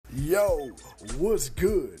Yo, what's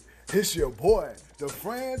good? It's your boy, the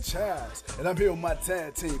franchise, and I'm here with my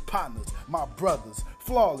tag team partners, my brothers,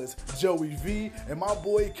 Flawless, Joey V, and my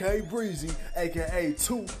boy K Breezy, aka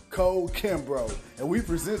Too Cold Kimbro. And we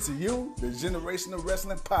present to you the Generational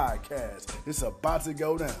Wrestling Podcast. It's about to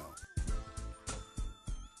go down.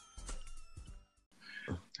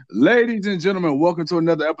 Ladies and gentlemen, welcome to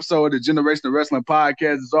another episode of the Generational Wrestling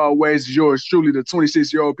Podcast. As always, yours truly, the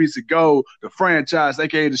 26-year-old piece of gold, the franchise,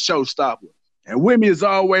 aka the showstopper. And with me, as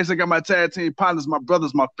always, I got my tag team partners, my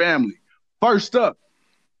brothers, my family. First up,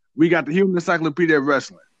 we got the Human Encyclopedia of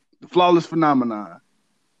Wrestling, the Flawless Phenomenon,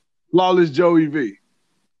 Flawless Joey V.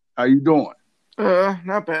 How you doing?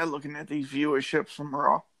 Not bad looking at these viewerships from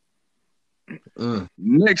Raw.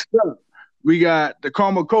 Next up, we got the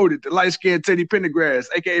Karma Coded, the light-skinned Teddy Pendergrass,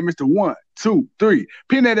 a.k.a. Mr. 1, 2, 3.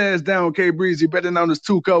 Pin that ass down, K Breezy, better known as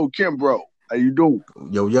Too Cold Kimbro. How you doing?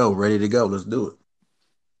 Yo, ready to go. Let's do it.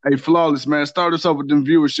 Hey, Flawless, man, start us off with them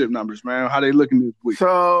viewership numbers, man. How they looking this week?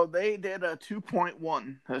 So they did a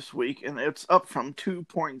 2.1 this week, and it's up from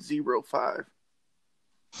 2.05.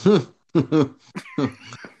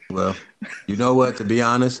 Well, you know what? To be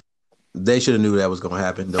honest, they should have knew that was going to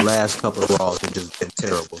happen. The last couple of Raws have just been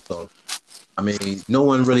terrible. So, I mean, no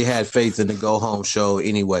one really had faith in the go-home show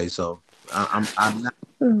anyway. So, I'm not.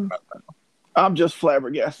 I'm just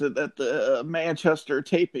flabbergasted that the Manchester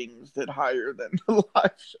tapings did higher than the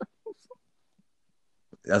live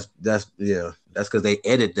shows. That's because they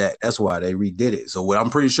edited that. That's why they redid it. So I'm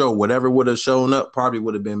pretty sure whatever would have shown up probably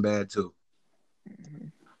would have been bad too.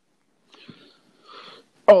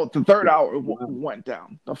 Oh, the third hour went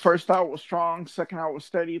down. The first hour was strong. Second hour was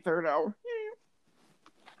steady. Third hour,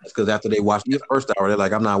 That's because after they watched the first hour, they're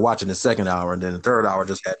like, I'm not watching the second hour. And then the third hour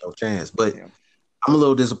just had no chance. But I'm a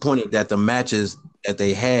little disappointed that the matches that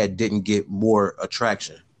they had didn't get more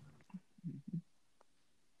attraction.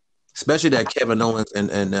 Especially that Kevin Owens and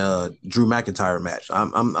Drew McIntyre match.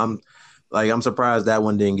 I'm surprised that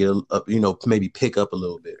one didn't get maybe pick up a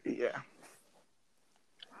little bit. Yeah.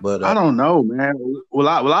 But I don't know, man. Well,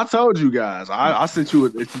 I told you guys. I sent you a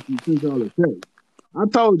text. I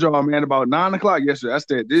told y'all, man, about 9:00 yesterday. I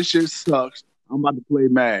said this shit sucks. I'm about to play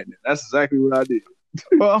Madden. That's exactly what I did.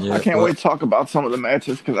 Well, I can't wait to talk about some of the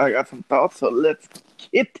matches because I got some thoughts. So let's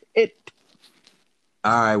get it.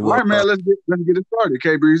 All right, Man. Let's get it started,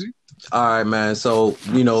 K Breezy. All right, man. So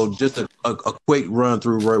just a quick run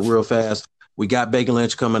through real fast. We got Becky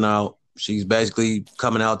Lynch coming out. She's basically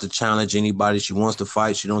coming out to challenge anybody she wants to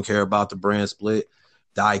fight. She don't care about the brand split.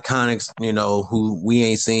 The Iconics, who we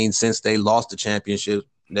ain't seen since they lost the championship,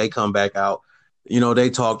 they come back out. They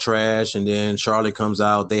talk trash, and then Charlotte comes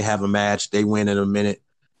out. They have a match. They win in a minute.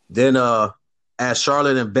 Then as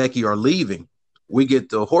Charlotte and Becky are leaving, we get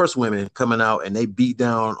the Horsewomen coming out, and they beat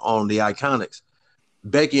down on the Iconics.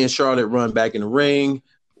 Becky and Charlotte run back in the ring.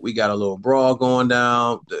 We got a little brawl going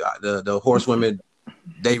down. The Horsewomen,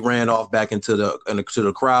 they ran off back into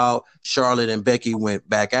the crowd. Charlotte and Becky went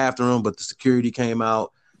back after them, but the security came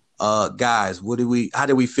out. Guys, how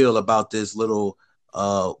did we feel about this little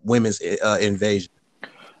women's invasion?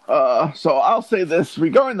 So I'll say this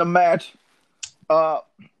regarding the match. I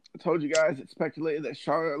told you guys it's speculated that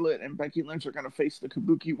Charlotte and Becky Lynch are going to face the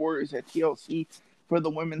Kabuki Warriors at TLC for the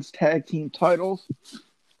women's tag team titles.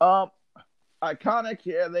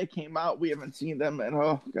 Iconic, they came out. We haven't seen them in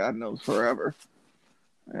God knows forever.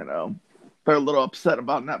 They're a little upset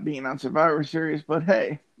about not being on Survivor Series, but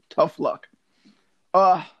hey, tough luck.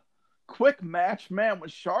 Quick match, man. When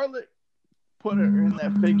Charlotte put her in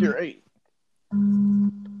that figure 8,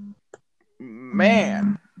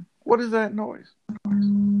 man, what is that noise?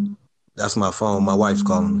 That's my phone. My wife's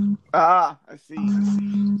calling me. I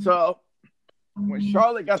see. So when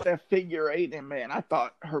Charlotte got that figure 8, and man, I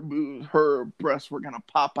thought her breasts were gonna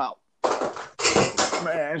pop out.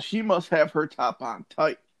 Man, she must have her top on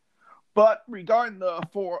tight. But regarding the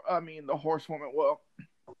Horsewoman,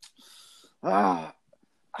 I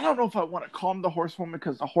don't know if I want to call them the Horsewoman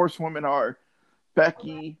because the Horsewomen are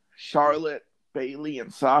Becky, Charlotte, Bayley,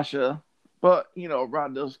 and Sasha. But,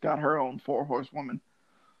 Ronda's got her own 4 Horsewomen.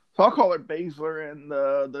 So I'll call her Baszler and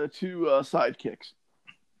the 2 sidekicks.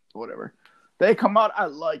 Whatever. They come out, I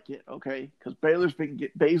like it, okay? Because Baszler's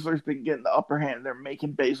been getting the upper hand. They're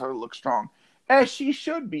making Baszler look strong. As she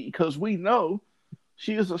should be, because we know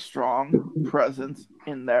she is a strong presence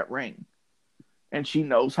in that ring. And she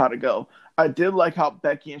knows how to go. I did like how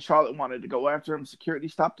Becky and Charlotte wanted to go after him. Security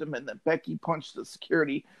stopped him, and then Becky punched the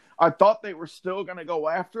security. I thought they were still going to go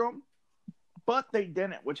after him, but they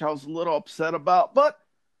didn't, which I was a little upset about. But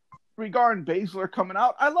regarding Baszler coming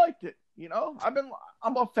out, I liked it.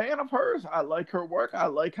 I'm a fan of hers. I like her work. I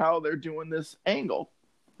like how they're doing this angle.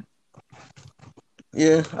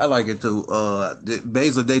 Yeah, I like it too.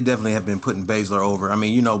 Baszler, they definitely have been putting Baszler over. I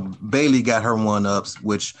mean, you know, Bailey got her one ups,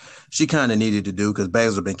 which she kind of needed to do because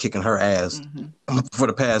Baszler been kicking her ass for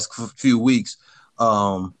the past few weeks.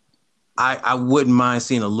 I wouldn't mind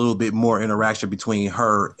seeing a little bit more interaction between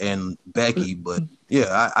her and Becky, but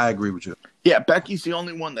yeah, I agree with you. Yeah, Becky's the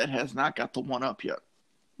only one that has not got the one up yet.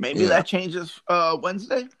 Maybe that changes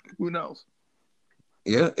Wednesday. Who knows?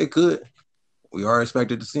 Yeah, it could. We are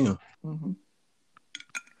expected to see him. Mm-hmm.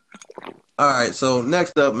 All right, so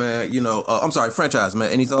next up, man, you know, I'm sorry, franchise, man.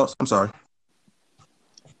 Any thoughts? I'm sorry.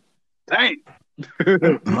 Dang.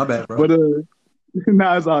 My bad, bro. But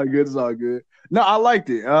no, it's all good. It's all good. No, I liked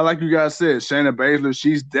it. Like you guys said, Shayna Baszler,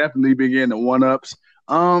 she's definitely been getting the one ups.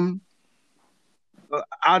 I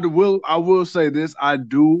will say this. I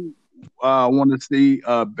do want to see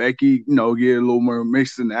Becky, you know, get a little more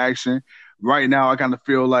mixed in action. Right now, I kind of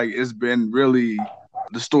feel like it's been really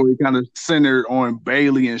the story kind of centered on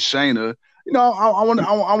Bailey and Shayna. You know, I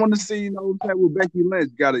want to see, you know, what Becky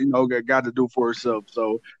Lynch got to do for herself.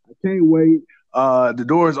 So I can't wait. The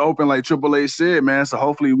door is open, like Triple H said, man. So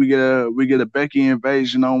hopefully we get a Becky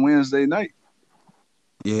invasion on Wednesday night.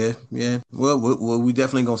 Yeah. Well, we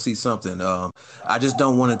definitely gonna see something. I just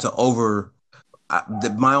don't want it to over.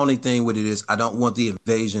 My only thing with it is I don't want the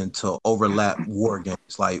invasion to overlap War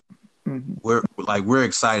Games. Like we're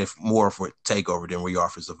excited more for Takeover than we are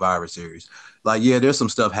for Survivor Series. Like, yeah, there's some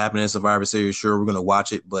stuff happening in Survivor Series. Sure, we're gonna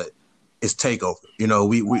watch it, but it's Takeover. You know,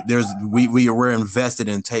 we're invested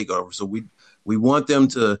in Takeover, so we want them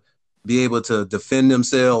to be able to defend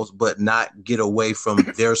themselves, but not get away from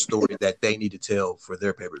their story that they need to tell for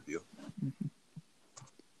their pay-per-view.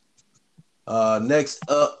 Next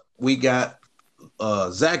up, we got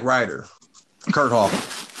Zack Ryder, Kurt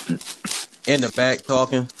Hawkins in the back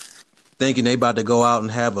talking, thinking they about to go out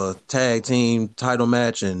and have a tag team title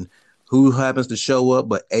match, and who happens to show up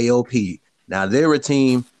but AOP. Now, they're a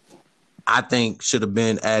team I think should have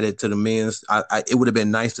been added to the men's. It would have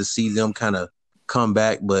been nice to see them kind of come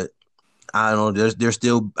back, but I don't know. They're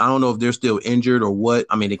still. I don't know if they're still injured or what.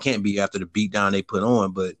 I mean, it can't be after the beatdown they put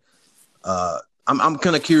on, but I'm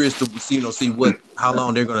kind of curious to see how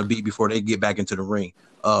long they're going to be before they get back into the ring.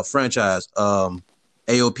 Franchise,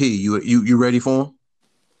 AOP, you ready for them?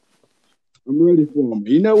 I'm ready for them.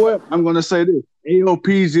 You know what? I'm going to say this: AOP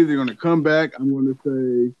is either going to come back. I'm going to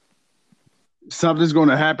say something's going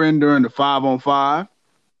to happen during the 5-on-5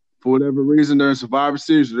 for whatever reason during Survivor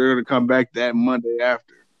Series. They're going to come back that Monday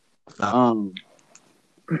after. As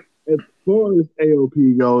far as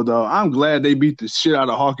AOP go, though, I'm glad they beat the shit out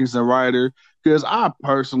of Hawkins and Ryder because I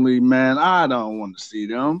personally, man, I don't want to see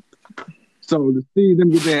them. So to see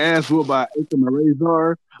them get their ass whooped by Akam and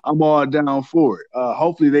Razor, I'm all down for it.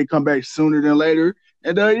 Hopefully they come back sooner than later.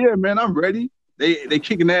 And yeah, man, I'm ready. They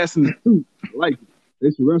kicking ass in the suit. I like it. They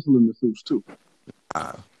should wrestle in the suits too.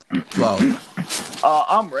 I'm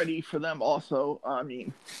ready for them also. I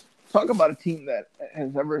mean, talk about a team that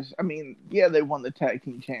has ever. I mean, yeah, they won the tag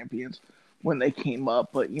team champions when they came up,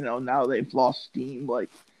 but you know now they've lost steam. Like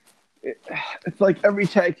it's like every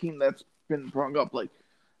tag team that's been brought up. Like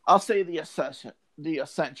I'll say the Ascension.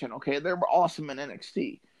 Okay, they were awesome in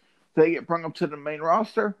NXT. They get brought up to the main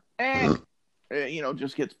roster, and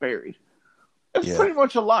just gets buried. It's pretty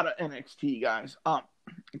much a lot of NXT guys.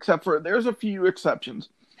 Except for there's a few exceptions,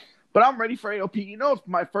 but I'm ready for AOP. You know,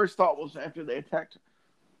 my first thought was after they attacked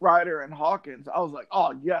Ryder and Hawkins, I was like,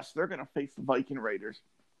 oh, yes, they're going to face the Viking Raiders.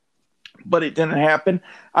 But it didn't happen.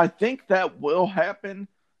 I think that will happen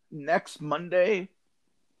next Monday.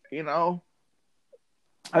 You know,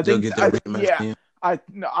 I think I think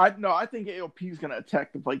AOP is going to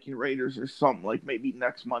attack the Viking Raiders or something, like maybe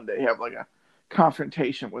next Monday have like a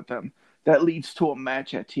confrontation with them that leads to a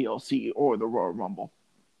match at TLC or the Royal Rumble.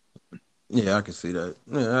 Yeah, I can see that.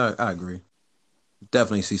 Yeah, I agree.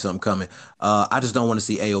 Definitely see something coming. I just don't want to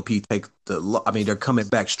see AOP take they're coming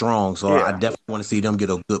back strong, so I definitely want to see them get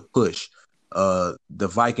a good push. The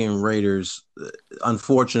Viking Raiders,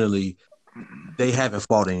 unfortunately, they haven't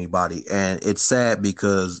fought anybody, and it's sad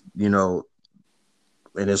because and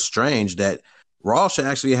it's strange that Raw should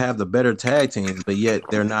actually have the better tag teams, but yet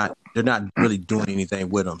they're not really doing anything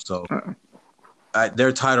with them. So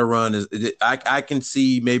their title run is. I can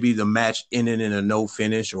see maybe the match ending in a no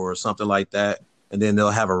finish or something like that. And then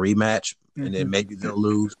they'll have a rematch, and then maybe they'll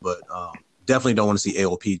lose. But definitely don't want to see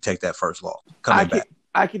AOP take that first loss.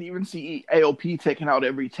 I can even see AOP taking out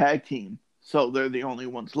every tag team, so they're the only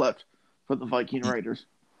ones left for the Viking Raiders.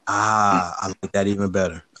 I like that even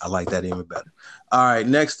better. All right,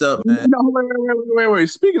 next up, man. No, wait.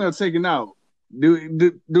 Speaking of taking out,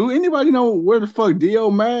 Do anybody know where the fuck Dio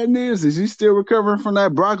Madden is? Is he still recovering from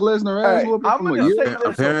that Brock Lesnar ass whooping I'm from a gonna year? say this,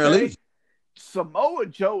 Apparently. okay? Samoa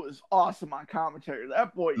Joe is awesome on commentary.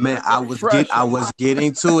 That boy, Man, is I was refreshing.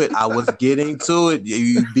 getting to it. I was getting to it.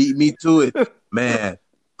 You beat me to it, man.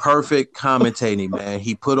 Perfect commentating, man.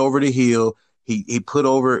 He put over the heel. He put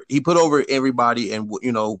over everybody, and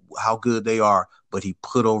you know how good they are. But he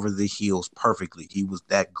put over the heels perfectly. He was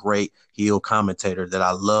that great heel commentator that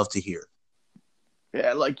I love to hear.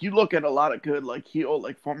 Yeah, like you look at a lot of good like heel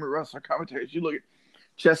like former wrestler commentators. You look at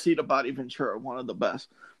Jesse the Body Ventura, one of the best.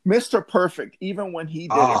 Mr. Perfect, even when he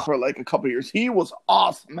did it for like a couple years, he was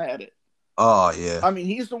awesome at it. Oh yeah. I mean,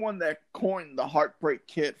 he's the one that coined the Heartbreak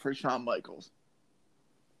Kid for Shawn Michaels.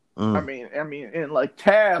 I mean, and like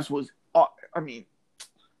Taz was.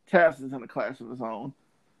 Taz is in a class of his own.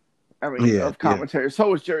 Of commentary. So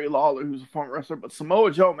was Jerry Lawler, who's a former wrestler. But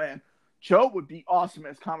Samoa Joe, man, Joe would be awesome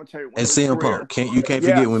as commentary. And CM Punk, you can't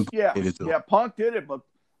forget when Punk did it too. Yeah, Punk did it, but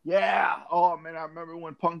oh man, I remember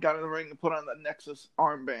when Punk got in the ring and put on the Nexus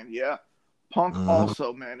armband. Yeah, Punk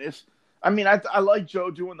also, man. I like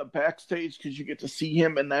Joe doing the backstage because you get to see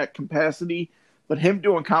him in that capacity. But him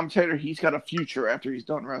doing commentator, he's got a future after he's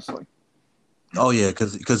done wrestling. Oh yeah,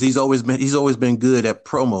 because he's always been good at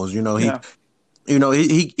promos.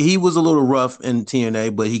 He was a little rough in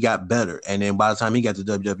TNA, but he got better. And then by the time he got to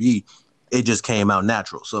WWE, it just came out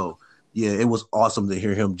natural. So yeah, it was awesome to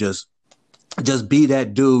hear him just be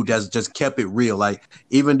that dude that's just kept it real. Like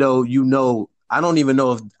even though I don't even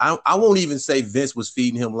know if I won't even say Vince was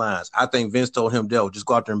feeding him lines. I think Vince told him, "Dale, just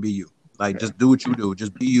go out there and be you. Like just do what you do.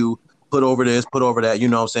 Just be you. Put over this, put over that." You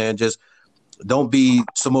know what I'm saying? Just don't be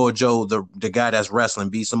Samoa Joe, the guy that's wrestling.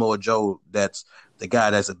 Be Samoa Joe, that's the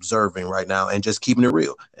guy that's observing right now and just keeping it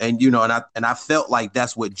real. And and I felt like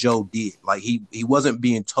that's what Joe did. Like he wasn't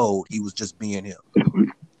being told; he was just being him.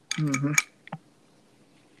 Mm-hmm.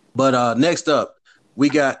 But next up, we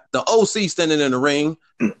got the OC standing in the ring.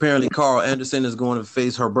 Apparently, Carl Anderson is going to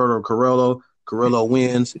face Humberto Carrillo. Carrillo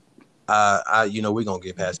wins. We're gonna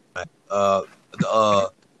get past that.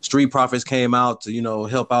 The Street Profits came out to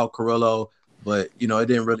help out Carrillo. But it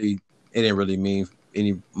didn't really mean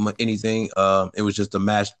anything. It was just a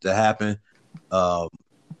match that happened.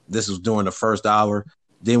 This was during the first hour.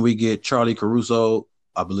 Then we get Charlie Caruso,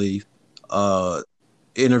 I believe,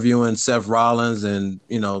 interviewing Seth Rollins, and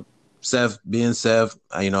Seth being Seth.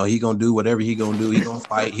 He gonna do whatever he gonna do. He gonna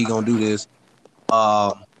fight. He gonna do this.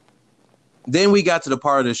 Then we got to the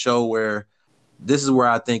part of the show where this is where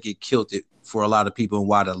I think it killed it for a lot of people and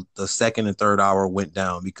why the second and third hour went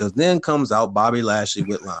down, because then comes out Bobby Lashley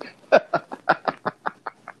with line.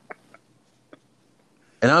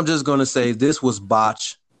 And I'm just going to say this was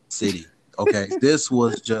botch city. Okay. This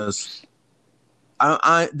was just,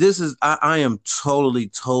 I am totally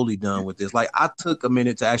done with this. Like I took a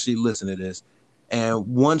minute to actually listen to this. And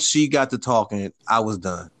once she got to talking, I was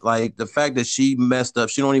done. Like the fact that she messed up,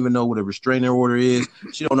 she don't even know what a restraining order is.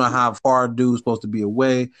 She don't know how far a dude's supposed to be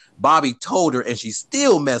away. Bobby told her, and she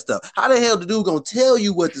still messed up. How the hell the dude gonna tell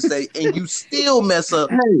you what to say, and you still mess up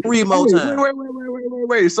 3 more times?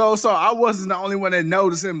 Wait. So I wasn't the only one that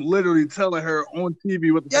noticed him literally telling her on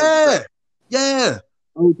TV what to say. Yeah.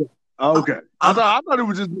 Okay. I thought it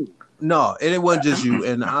was just me. No, and it wasn't just you.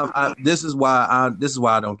 And this is why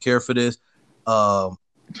I don't care for this.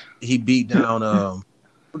 He beat down I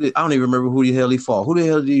don't even remember who the hell he fought. Who the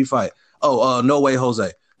hell did he fight? No Way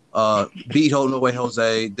Jose. Beat No Way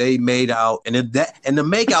Jose. They made out, and the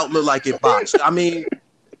make out looked like it botched. I mean,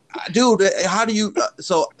 dude, how do you?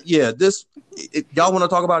 Y'all want to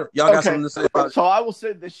talk about it? Y'all got something to say about it? So I will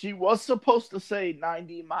say that she was supposed to say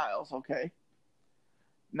 90 miles. Okay,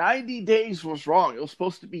 90 days was wrong. It was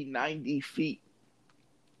supposed to be 90 feet.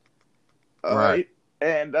 All right.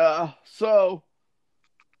 And so,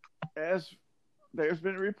 as there's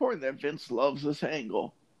been a report that Vince loves this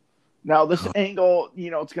angle. Now, this angle,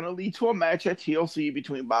 it's going to lead to a match at TLC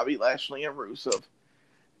between Bobby Lashley and Rusev.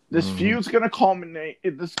 This feud's going to culminate.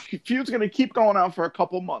 This feud's going to keep going on for a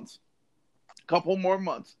couple more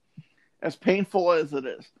months, as painful as it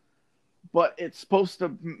is. But it's supposed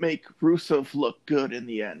to make Rusev look good in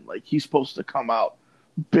the end. Like, he's supposed to come out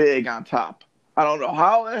big on top. I don't know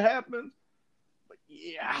how it happened.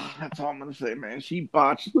 Yeah, that's all I'm going to say, man. She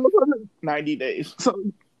botched 90 days. So,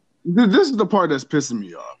 this is the part that's pissing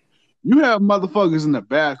me off. You have motherfuckers in the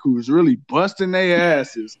back who's really busting their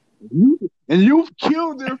asses, and you've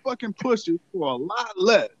killed their fucking pushers for a lot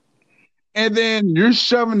less. And then you're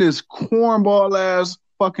shoving this cornball-ass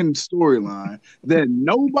fucking storyline that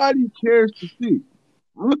nobody cares to see.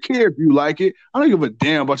 I don't care if you like it. I don't give a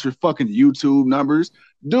damn about your fucking YouTube numbers.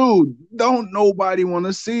 Dude, don't nobody want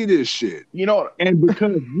to see this shit. You know what? And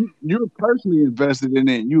because you're personally invested in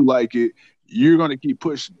it and you like it, you're going to keep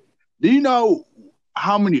pushing it. Do you know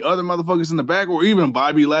how many other motherfuckers in the back, or even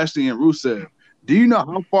Bobby Lashley and Rusev, do you know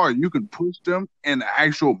how far you can push them in the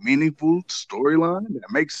actual meaningful storyline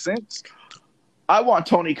that makes sense? I want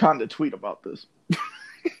Tony Khan to tweet about this.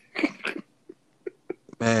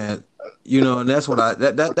 Man, and that's what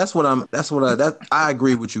I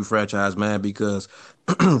agree with you, franchise man, because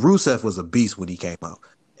Rusev was a beast when he came out,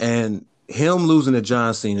 and him losing to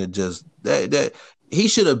John Cena just that he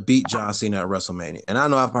should have beat John Cena at WrestleMania. And I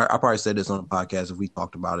know I probably said this on the podcast if we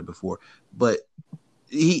talked about it before, but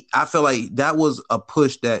I feel like that was a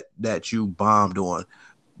push that you bombed on.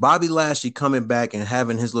 Bobby Lashley coming back and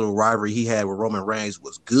having his little rivalry he had with Roman Reigns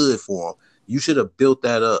was good for him. You should have built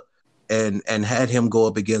that up and had him go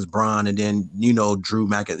up against Braun and then, Drew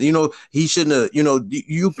McIntyre. He shouldn't have,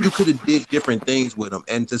 you could have did different things with him.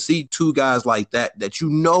 And to see two guys like that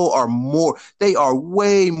they are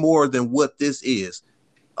way more than what this is.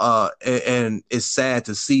 And it's sad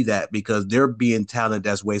to see that because they're being talent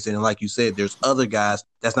that's wasted. And like you said, there's other guys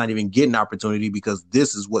that's not even getting opportunity because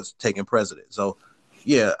this is what's taking precedent. So,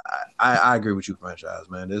 yeah, I agree with you, franchise,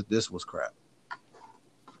 man. This was crap.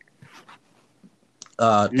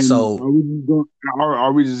 So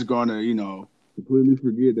are we just gonna, completely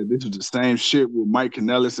forget that this was the same shit with Mike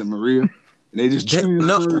Kanellis and Maria? And they just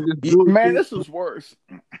man, this is worse.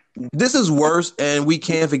 This is worse, and we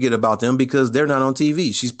can't forget about them because they're not on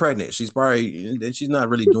TV. She's pregnant. She's not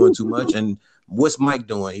really doing too much. And what's Mike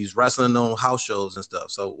doing? He's wrestling on house shows and stuff.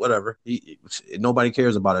 So whatever. Nobody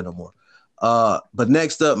cares about it no more. But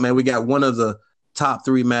next up, man, we got one of the top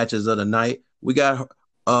 3 matches of the night. We got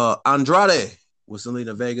Andrade with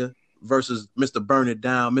Zelina Vega versus Mr. Burn It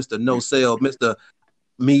Down, Mr. No Sale, Mr.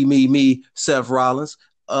 Me, Seth Rollins.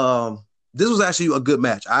 This was actually a good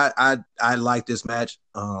match. I like this match.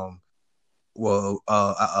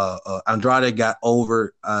 Andrade got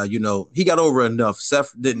over. He got over enough.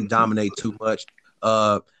 Seth didn't dominate too much.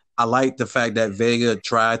 I like the fact that Vega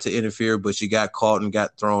tried to interfere, but she got caught and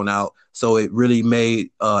got thrown out. So it really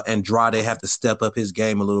made Andrade have to step up his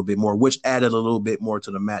game a little bit more, which added a little bit more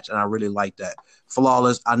to the match. And I really like that.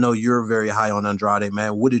 Flawless, I know you're very high on Andrade,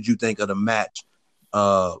 man. What did you think of the match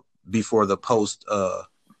before the post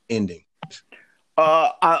ending?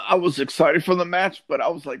 I was excited for the match, but I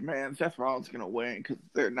was like, man, Seth Rollins is going to win because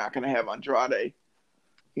they're not going to have Andrade,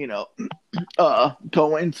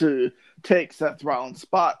 go in to take Seth Rollins'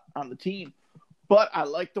 spot on the team. But I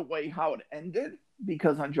like the way how it ended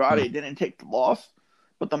because Andrade didn't take the loss.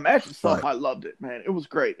 But the match itself, I loved it, man. It was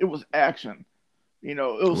great. It was action. It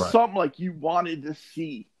was something like you wanted to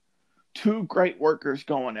see. 2 great workers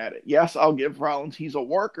going at it. Yes, I'll give Rollins, he's a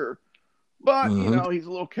worker. But, he's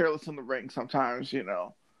a little careless in the ring sometimes,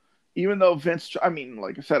 Even though Vince,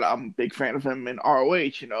 like I said, I'm a big fan of him in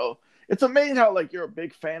ROH, It's amazing how, you're a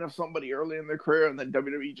big fan of somebody early in their career and then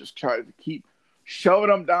WWE just tries to keep shoving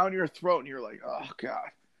them down your throat and you're like, oh, God.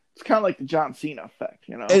 It's kind of like the John Cena effect,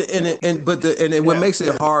 What makes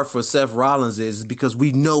it hard for Seth Rollins is because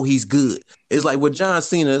we know he's good. It's like with John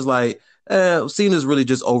Cena, it's like, Cena's really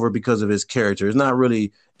just over because of his character. It's not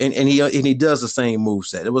really, and he does the same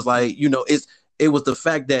moveset. It was like, it was the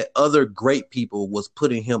fact that other great people was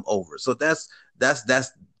putting him over. So that's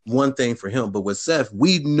one thing for him. But with Seth,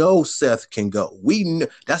 we know Seth can go.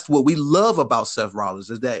 That's what we love about Seth Rollins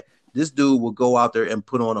is that this dude will go out there and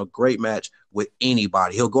put on a great match with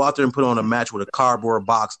anybody. He'll go out there and put on a match with a cardboard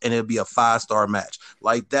box and it'll be a 5-star match.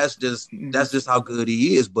 Like that's just how good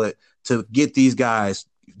he is. But to get these guys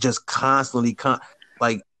just constantly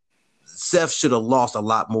Seth should have lost a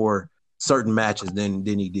lot more certain matches than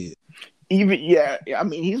he did.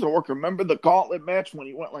 He's a worker. Remember the gauntlet match when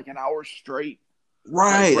he went an hour straight?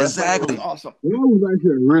 Right, exactly. Awesome. That was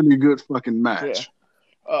actually a really good fucking match.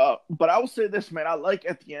 Yeah. But I will say this, man. I like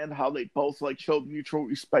at the end how they both showed mutual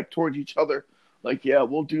respect towards each other.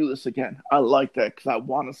 We'll do this again. I like that because I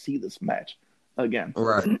want to see this match again.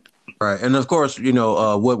 Right. And of course,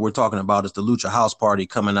 what we're talking about is the Lucha House Party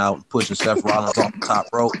coming out and pushing Seth Rollins off the top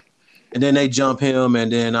rope. And then they jump him,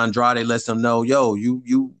 and then Andrade lets them know, yo,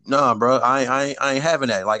 nah, bro, I ain't having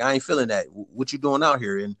that. I ain't feeling that. What you doing out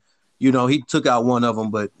here? And, he took out one of them,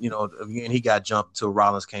 but, again, he got jumped until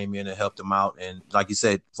Rollins came in and helped him out. And like you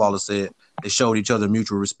said, Flawless said, they showed each other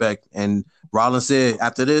mutual respect. And Rollins said,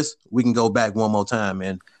 after this, we can go back one more time.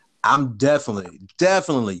 And I'm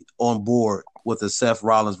definitely on board with the Seth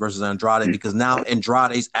Rollins versus Andrade because now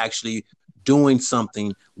Andrade's actually doing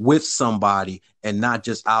something with somebody and not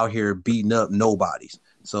just out here beating up nobodies.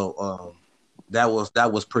 So That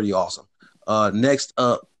was pretty awesome. Next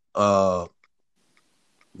up,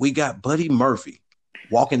 we got Buddy Murphy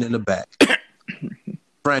walking in the back.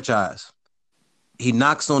 Franchise. He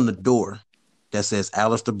knocks on the door that says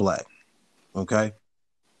Aleister Black. Okay.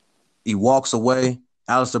 He walks away.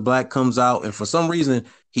 Aleister Black comes out, and for some reason,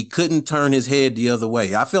 he couldn't turn his head the other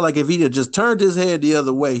way. I feel like if he had just turned his head the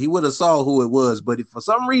other way, he would have saw who it was. But if for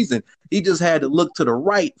some reason, he just had to look to the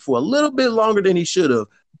right for a little bit longer than he should have.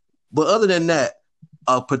 But other than that,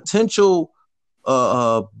 a potential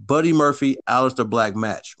Buddy Murphy, Aleister Black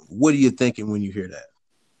match. What are you thinking when you hear that?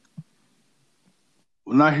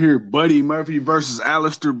 When I hear Buddy Murphy versus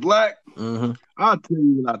Aleister Black, I'll tell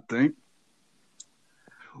you what I think.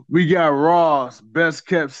 We got Raw's best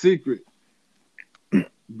kept secret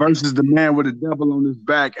versus the man with a devil on his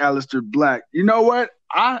back, Aleister Black. You know what?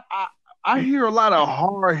 I hear a lot of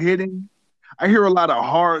hard hitting. I hear a lot of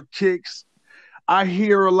hard kicks. I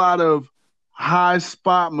hear a lot of high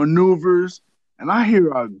spot maneuvers, and I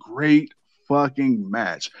hear a great fucking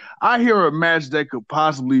match. I hear a match that could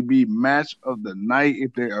possibly be match of the night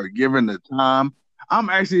if they are given the time. I'm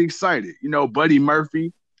actually excited. You know, Buddy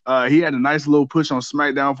Murphy, he had a nice little push on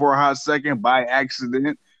SmackDown for a hot second by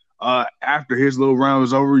accident. After his little run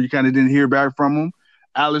was over, you kind of didn't hear back from him.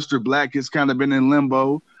 Aleister Black has kind of been in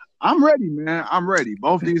limbo. I'm ready, man. I'm ready.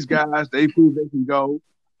 Both these guys, they prove they can go.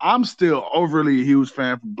 I'm still overly a huge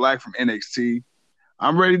fan from Black from NXT.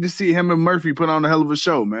 I'm ready to see him and Murphy put on a hell of a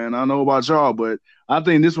show, man. I don't know about y'all, but I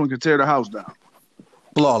think this one could tear the house down.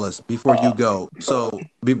 Flawless. Before you go, we're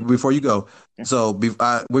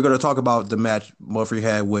going to talk about the match Murphy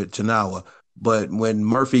had with Tanawa. But when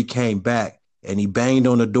Murphy came back and he banged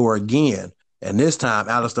on the door again, and this time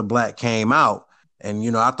Aleister Black came out,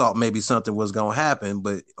 and I thought maybe something was going to happen,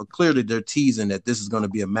 but clearly they're teasing that this is going to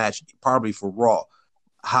be a match probably for Raw.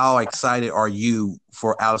 How excited are you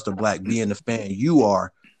for Aleister Black being the fan you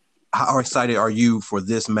are? How excited are you for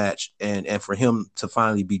this match and for him to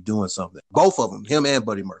finally be doing something? Both of them, him and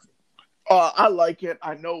Buddy Murphy. I like it.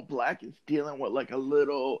 I know Black is dealing with like a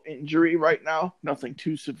little injury right now. Nothing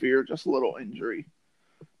too severe, just a little injury.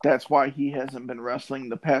 That's why he hasn't been wrestling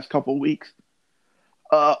the past couple weeks.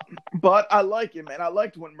 But I like it, man. I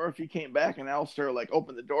liked when Murphy came back and Aleister like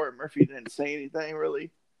opened the door and Murphy didn't say anything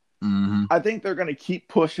really. Mm-hmm. I think they're going to keep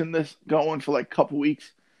pushing this going for like a couple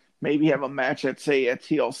weeks. Maybe have a match at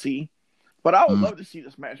TLC. But I would love to see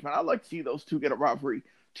this match, man. I'd like to see those two get a rivalry.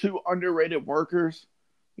 Two underrated workers,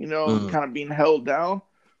 kind of being held down.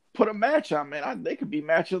 Put a match on, man. They could be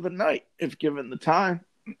match of the night if given the time.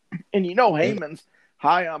 And Heyman's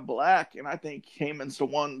high on Black, and I think Heyman's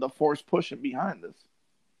the force pushing behind this.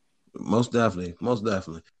 Most definitely.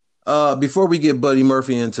 Before we get Buddy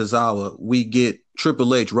Murphy and Tozawa, we get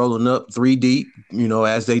Triple H rolling up 3 deep,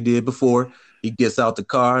 as they did before. He gets out the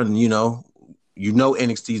car and,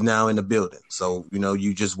 NXT's now in the building. So,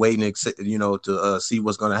 you just waiting, to see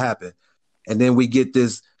what's going to happen. And then we get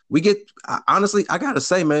honestly, I got to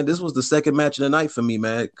say, man, this was the second match of the night for me,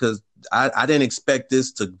 man, because I didn't expect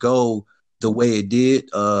this to go the way it did.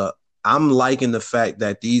 I'm liking the fact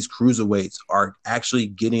that these cruiserweights are actually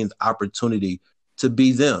getting the opportunity to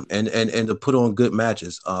be them and to put on good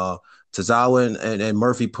matches. Tozawa and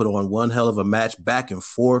Murphy put on one hell of a match, back and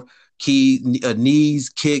forth, knees,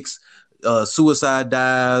 kicks, suicide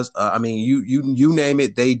dives. You name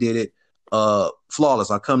it, they did it. Flawless.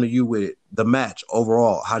 I'll come to you with it. The match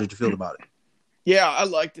overall, how did you feel about it? Yeah, I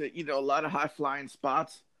liked it. A lot of high flying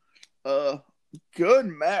spots. Good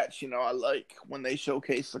match. I like when they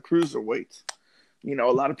showcase the cruiserweights. A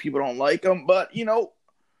lot of people don't like them, but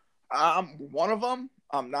I'm one of them.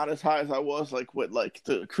 I'm not as high as I was with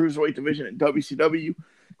the cruiserweight division in WCW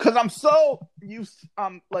because I'm so used.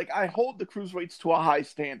 I hold the cruiserweights to a high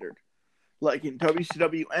standard, like in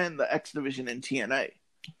WCW and the X division in TNA.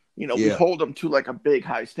 We hold them to a big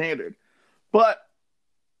high standard. But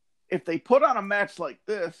if they put on a match like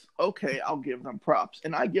this, okay, I'll give them props,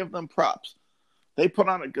 and I give them props. They put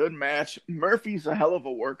on a good match. Murphy's a hell of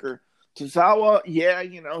a worker. Tozawa,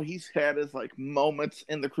 he's had his moments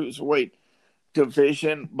in the cruiserweight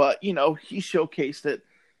division, but he showcased it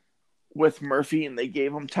with Murphy and they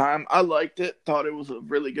gave him time. I liked it. Thought it was a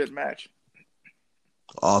really good match.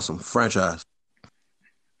 Awesome. Franchise.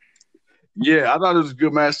 Yeah, I thought it was a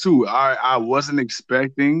good match too. I wasn't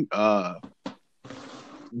expecting the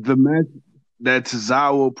match that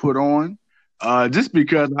Tozawa put on. Just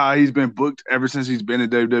because how he's been booked ever since he's been in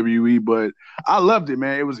WWE, but I loved it,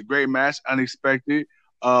 man. It was a great match, unexpected.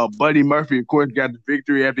 Buddy Murphy, of course, got the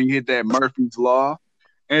victory after he hit that Murphy's Law.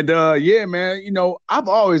 And man, I've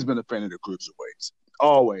always been a fan of the cruiserweights.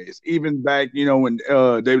 always. Even back, when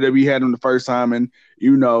WWE had him the first time, and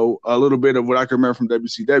a little bit of what I can remember from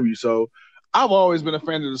WCW. So I've always been a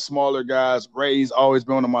fan of the smaller guys. Ray's always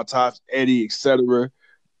been one of my tops, Eddie, etc.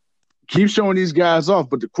 Keep showing these guys off,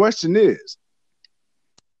 but the question is,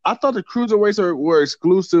 I thought the cruiserweights were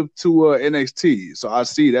exclusive to NXT, so I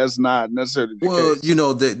see that's not necessarily the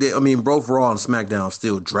case. Both Raw and SmackDown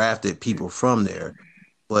still drafted people from there,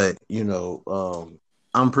 but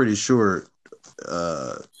I'm pretty sure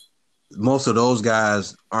most of those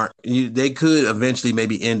guys aren't. They could eventually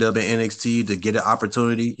maybe end up in NXT to get an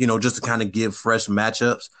opportunity, just to kind of give fresh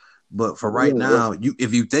matchups. But for right now,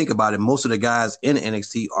 if you think about it, most of the guys in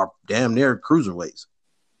NXT are damn near cruiserweights.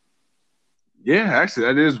 Yeah, actually,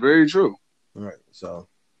 that is very true. All right. So,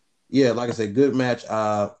 yeah, like I said, good match.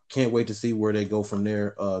 Can't wait to see where they go from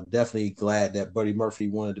there. Definitely glad that Buddy Murphy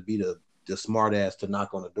wanted to be the smart ass to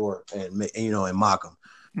knock on the door and mock him.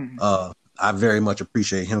 Mm-hmm. I very much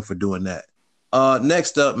appreciate him for doing that.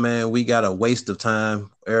 Next up, man, we got a waste of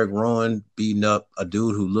time. Eric Rowan beating up a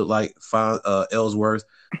dude who looked like Ellsworth.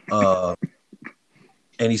 And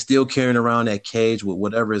he's still carrying around that cage with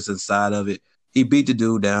whatever is inside of it. He beat the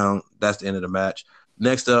dude down. That's the end of the match.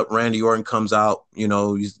 Next up, Randy Orton comes out.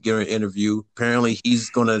 He's giving an interview. Apparently, he's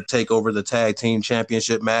going to take over the tag team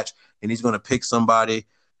championship match, and he's going to pick somebody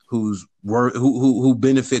who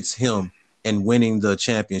benefits him in winning the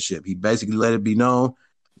championship. He basically let it be known,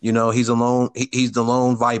 he's alone. He's the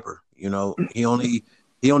lone viper. He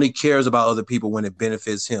only cares about other people when it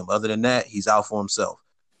benefits him. Other than that, he's out for himself.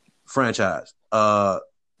 Franchise.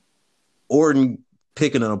 Orton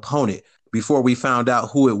picking an opponent. Before we found out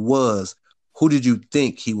who it was, who did you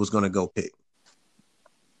think he was going to go pick?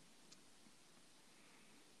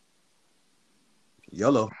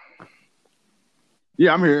 YOLO.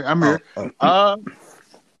 Yeah, I'm here. I thought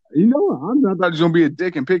he was going to be a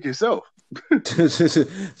dick and pick himself. I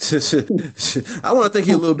want to think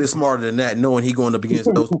he's a little bit smarter than that, knowing he going up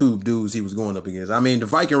against those two dudes he was going up against. The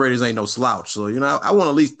Viking Raiders ain't no slouch, so I want to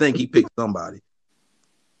at least think he picked somebody.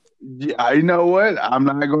 Yeah, you know what? I'm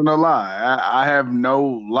not gonna lie. I have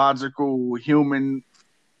no logical human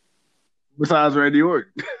besides Randy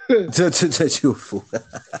Orton. You a fool.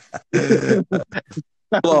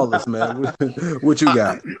 Flawless, man. What you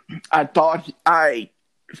got? I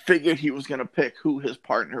figured he was gonna pick who his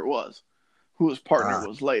partner was. Who his partner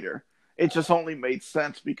was later. It just only made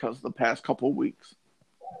sense because of the past couple of weeks.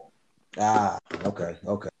 Okay.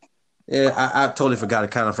 Yeah, I totally forgot. I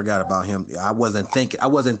kind of forgot about him. I wasn't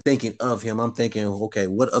thinking of him. I'm thinking, okay,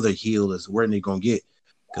 what other heel is where they gonna get?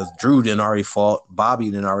 Because Drew didn't already fought, Bobby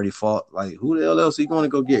didn't already fought. Like, who the hell else he going to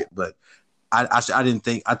go get? But I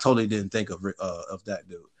totally didn't think of that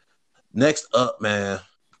dude. Next up, man,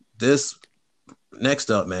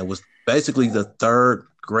 was basically the third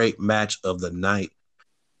great match of the night.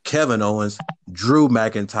 Kevin Owens, Drew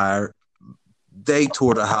McIntyre, they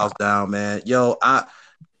tore the house down, man.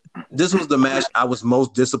 This was the match I was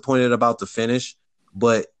most disappointed about the finish,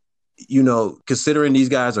 but considering these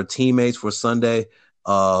guys are teammates for Sunday,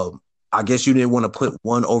 I guess you didn't want to put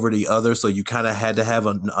one over the other, so you kind of had to have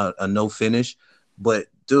a no finish. But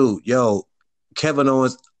dude, Kevin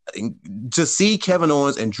Owens, to see Kevin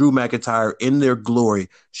Owens and Drew McIntyre in their glory,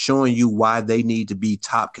 showing you why they need to be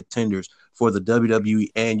top contenders for the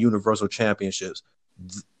WWE and Universal Championships.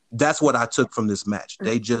 That's what I took from this match.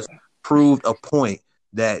 They just proved a point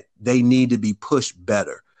that they need to be pushed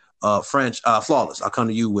better. Flawless, I'll come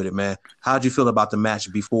to you with it, man. How'd you feel about the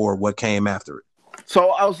match before what came after it? So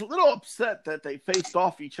I was a little upset that they faced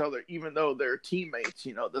off each other, even though they're teammates,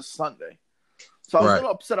 this Sunday. So I was a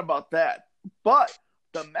little upset about that. But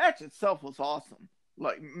the match itself was awesome.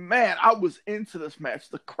 Like, man, I was into this match.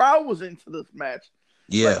 The crowd was into this match.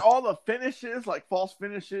 Yeah. Like, all the finishes, like false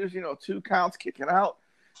finishes, 2 counts kicking out.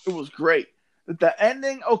 It was great. The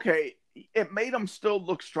ending, okay, it made them still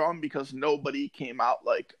look strong because nobody came out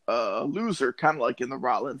like a loser, kind of like in the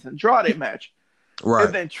Rollins Andrade match. Right.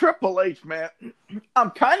 And then Triple H, man,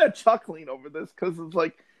 I'm kind of chuckling over this because it's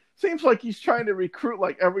like, seems like he's trying to recruit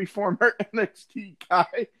like every former NXT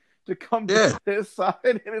guy to come to his side,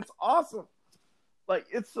 and it's awesome. Like,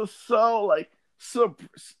 it's just so like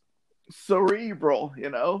cerebral,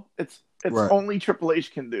 It's only Triple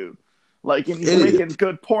H can do. Like, and he's making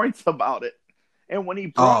good points about it. And when he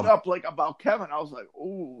brought up like about Kevin, I was like,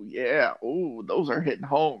 "Oh yeah, those are hitting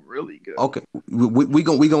home really good." Okay, we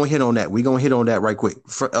gonna hit on that. We gonna hit on that right quick.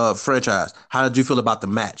 Franchise, how did you feel about the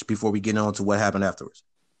match before we get on to what happened afterwards?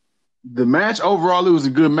 The match overall, it was a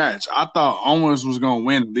good match. I thought Owens was gonna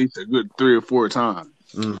win at least a good 3 or 4 times,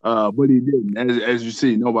 but he didn't. As you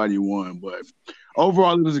see, nobody won. But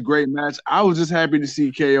overall, it was a great match. I was just happy to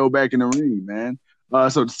see KO back in the ring, man.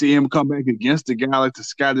 So to see him come back against the guy like the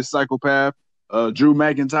Scottish psychopath, Drew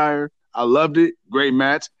McIntyre, I loved it. Great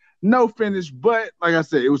match. No finish, but like I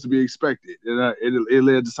said, it was to be expected. It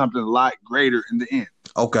led to something a lot greater in the end.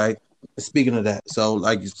 Okay. Speaking of that, so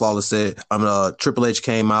like Flawless said, Triple H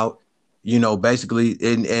came out, basically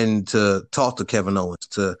and to talk to Kevin Owens,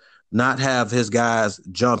 to not have his guys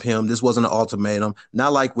jump him. This wasn't an ultimatum,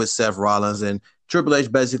 not like with Seth Rollins. And Triple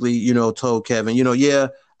H basically, told Kevin,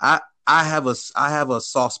 I have a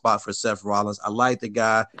soft spot for Seth Rollins. I like the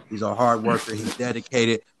guy. He's a hard worker. He's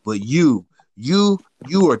dedicated. But you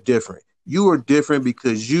are different. You are different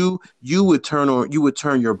because you would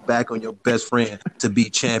turn your back on your best friend to be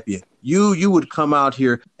champion. You would come out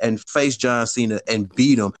here and face John Cena and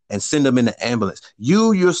beat him and send him in the ambulance.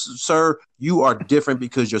 Sir, you are different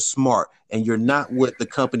because you're smart and you're not what the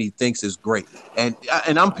company thinks is great. And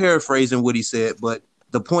I'm paraphrasing what he said, but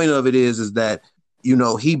the point of it is that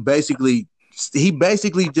he basically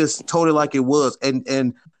just told it like it was,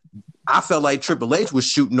 and I felt like Triple H was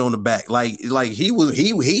shooting on the back, like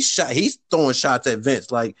he's throwing shots at Vince,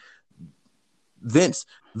 like Vince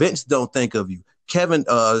don't think of you.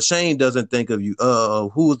 Shane doesn't think of you.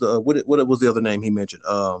 Who was what was the other name he mentioned?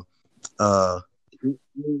 Kurt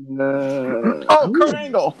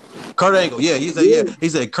Angle. Kurt Angle, yeah. He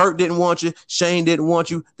said Kurt didn't want you, Shane didn't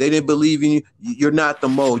want you, they didn't believe in you. You're not the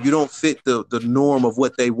mold. You don't fit the norm of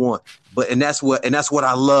what they want. And that's what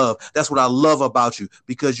I love. That's what I love about you,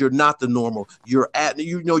 because you're not the normal. You're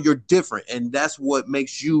different, and that's what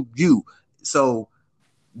makes you you. So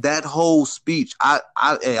that whole speech, I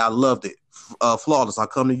loved it. Flawless, I'll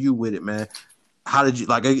come to you with it, man. How did you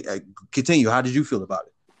continue? How did you feel about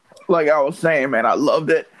it? Like I was saying, man, I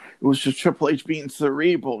loved it. It was just Triple H being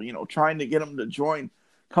cerebral, trying to get him to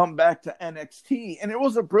come back to NXT. And it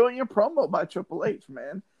was a brilliant promo by Triple H,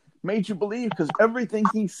 man. Made you believe, because everything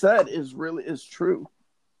he said is true.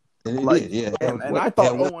 And I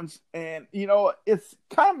thought Owens, and it's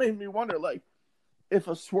kind of made me wonder, like, if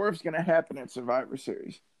a swerve's going to happen in Survivor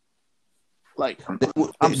Series. Like, I'm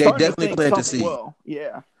they definitely plan to see. Will.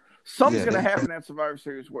 Yeah, something's going to happen in Survivor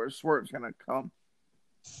Series where a swerve's going to come.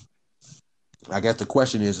 I guess the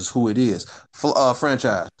question is who it is.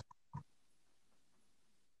 Franchise.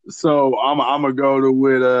 So I'm gonna go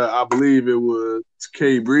with I believe it was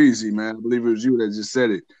K Breezy, man. I believe it was you that just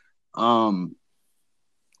said it. I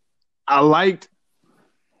liked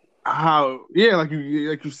how, like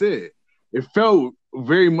you said, it felt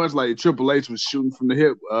very much like Triple H was shooting from the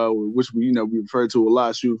hip, which we refer to a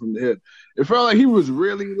lot, shooting from the hip. It felt like he was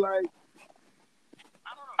really like,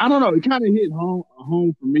 I don't know, it kind of hit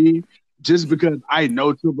home for me, just because I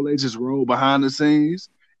know Triple H's role behind the scenes,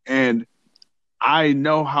 and I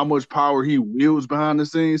know how much power he wields behind the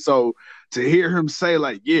scenes. So to hear him say,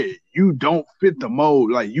 like, yeah, you don't fit the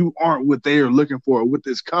mold, like you aren't what they are looking for, or what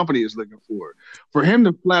this company is looking for him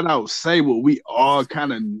to flat out say what we all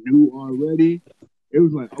kind of knew already, it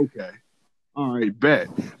was like, okay, all right, bet.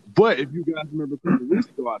 But if you guys remember a couple weeks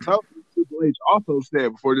ago, I told you, Triple H also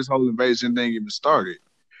said before this whole invasion thing even started,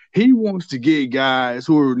 he wants to get guys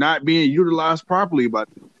who are not being utilized properly by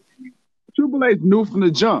them. Triple H knew from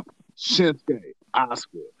the jump, Shinsuke,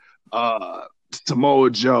 Asuka, Samoa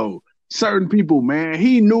Joe, certain people, man.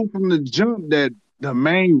 He knew from the jump that the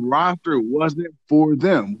main roster wasn't for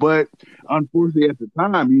them. But unfortunately at the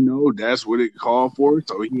time, that's what it called for,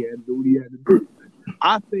 so he had to do what he had to do.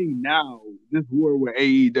 I think now this war with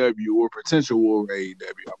AEW, or potential war with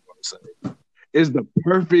AEW, I'm going to say, is the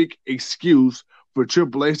perfect excuse for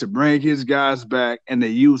Triple H to bring his guys back and they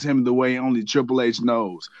use him the way only Triple H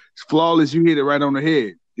knows. Flawless, you hit it right on the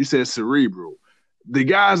head. You said cerebral. The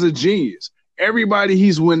guy's a genius. Everybody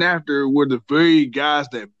he's went after were the very guys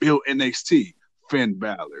that built NXT. Finn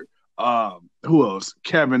Balor. Who else?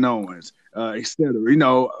 Kevin Owens, etc.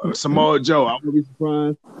 Samoa Joe. I wouldn't be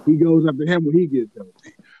surprised he goes after him when he gets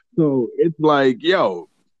healthy. So it's like,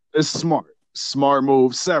 it's smart. Smart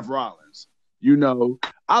move. Seth Rollins.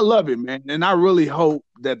 I love it, man. And I really hope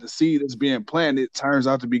that the seed that's being planted turns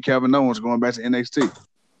out to be Kevin Owens going back to NXT.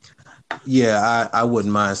 Yeah, I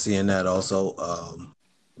wouldn't mind seeing that also.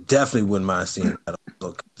 Definitely wouldn't mind seeing that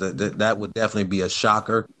also. That would definitely be a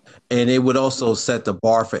shocker. And it would also set the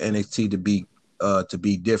bar for NXT to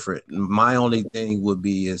be different. My only thing would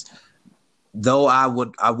be is, though I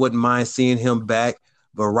wouldn't mind seeing him back,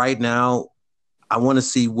 but right now I want to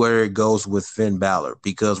see where it goes with Finn Balor,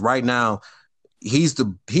 because right now he's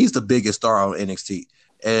the biggest star on NXT.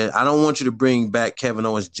 And I don't want you to bring back Kevin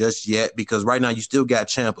Owens just yet, because right now you still got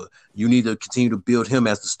Ciampa. You need to continue to build him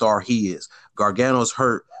as the star he is. Gargano's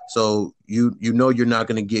hurt, so you're not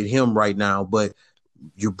going to get him right now. But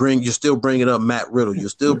you're still bringing up Matt Riddle. You're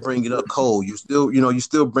still bringing up Cole. You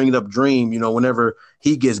still bringing up Dream. Whenever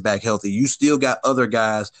he gets back healthy, you still got other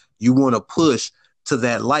guys you want to push to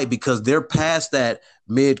that light because they're past that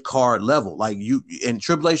mid card level. Like and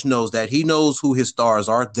Triple H knows that. He knows who his stars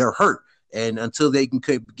are. They're hurt, and until they can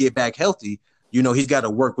get back healthy, he's got to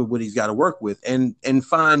work with what he's got to work with and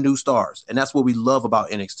find new stars. And that's what we love about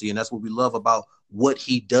NXT, and that's what we love about what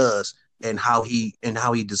he does and how he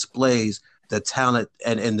displays the talent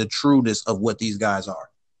and the trueness of what these guys are.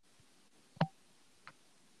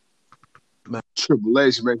 Triple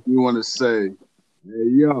H make me want to say, hey,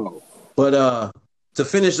 yo. But to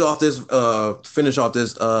finish off this,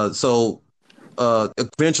 so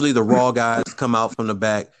eventually the Raw guys come out from the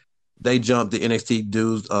back. They jumped the NXT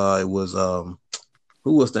dudes. It was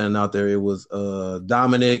who was standing out there? It was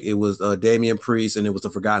Dominic, it was Damian Priest, and it was the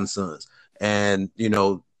Forgotten Sons. And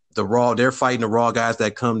they're fighting the Raw guys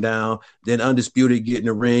that come down. Then Undisputed get in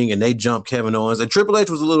the ring and they jump Kevin Owens. And Triple H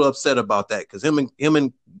was a little upset about that because him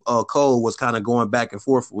and Cole was kind of going back and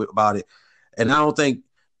forth about it. And I don't think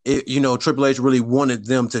Triple H really wanted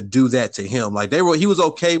them to do that to him. Like he was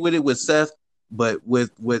okay with it with Seth, but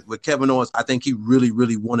with Kevin Owens, I think he really,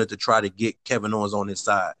 really wanted to try to get Kevin Owens on his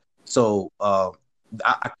side. So I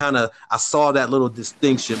saw that little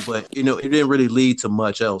distinction, but it didn't really lead to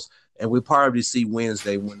much else. And we'll probably see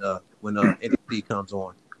Wednesday when NXT comes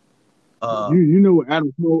on. You know what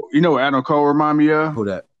Adam Cole remind me of? Who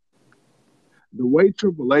that? The way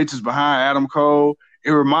Triple H is behind Adam Cole, it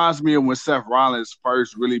reminds me of when Seth Rollins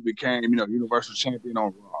first really became, Universal Champion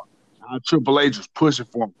on Raw. Triple H was pushing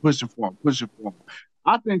for him.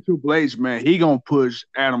 I think Triple H, man, he gonna push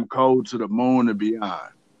Adam Cole to the moon and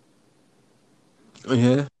beyond.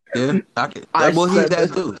 Yeah. He's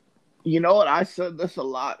that dude. You know what? I said this a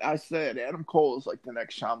lot. I said Adam Cole is like the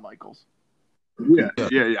next Shawn Michaels. Yeah.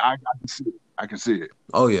 I can see it.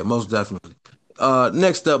 Oh yeah, most definitely.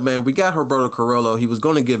 Next up, man, we got Roberto Carrillo. He was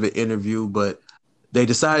going to give an interview, but they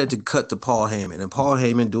decided to cut to Paul Heyman. And Paul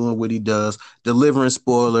Heyman doing what he does, delivering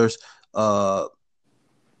spoilers, not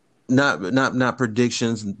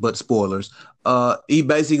predictions, but spoilers. He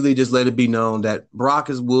basically just let it be known that Brock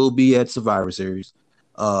will be at Survivor Series.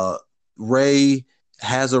 Ray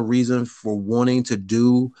has a reason for wanting to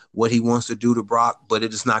do what he wants to do to Brock, but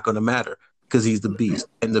it is not going to matter because he's the Beast.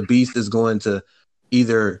 And the Beast is going to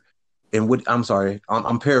either,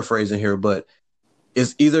 I'm paraphrasing here, but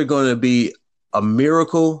it's either going to be a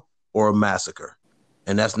miracle or a massacre.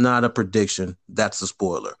 And that's not a prediction. That's a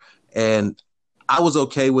spoiler. And I was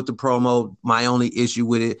okay with the promo. My only issue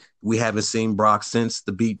with it, we haven't seen Brock since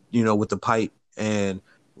the beat, with the pipe. And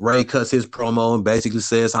Ray cuts his promo and basically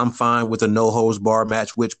says, I'm fine with a no-holds-barred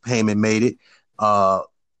match, which Heyman made it.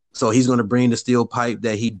 So he's going to bring the steel pipe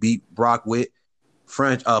that he beat Brock with.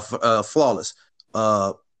 Flawless.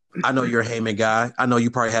 I know you're a Heyman guy. I know you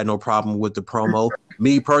probably had no problem with the promo.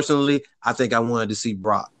 Me, personally, I think I wanted to see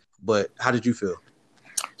Brock. But how did you feel?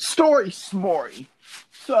 Story smory.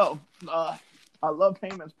 So, I love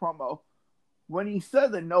Heyman's promo. When he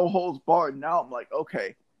said the no-holds-barred, now I'm like,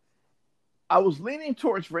 okay. I was leaning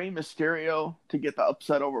towards Rey Mysterio to get the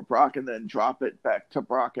upset over Brock and then drop it back to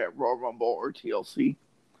Brock at Royal Rumble or TLC.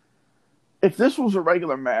 If this was a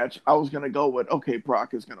regular match, I was going to go with, okay,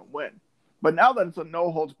 Brock is going to win. But now that it's a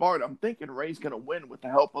no-holds-barred, I'm thinking Rey's going to win with the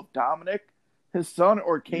help of Dominic, his son,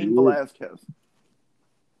 or Cain Velasquez.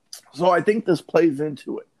 So I think this plays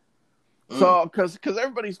into it. So, because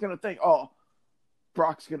everybody's going to think, oh,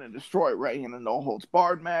 Brock's going to destroy Rey in a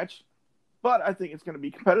no-holds-barred match. But I think it's going to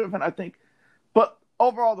be competitive, and but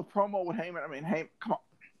overall, the promo with Heyman, Heyman, come on.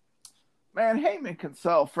 Man, Heyman can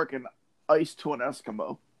sell freaking ice to an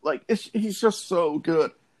Eskimo. Like, he's just so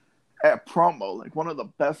good at promo. Like, one of the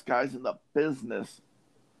best guys in the business.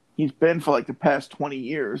 He's been for, like, the past 20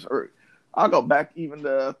 years. Or I'll go back even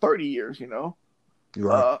to 30 years, You're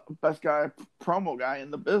right. Best guy, promo guy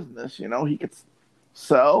in the business. He could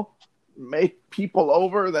sell, make people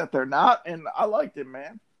over that they're not. And I liked it,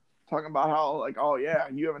 man. Talking about how, like, oh, yeah,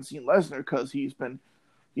 you haven't seen Lesnar because he's been,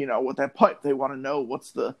 with that pipe. They want to know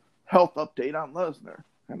what's the health update on Lesnar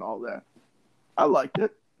and all that. I liked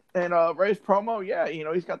it. And Ray's promo, yeah,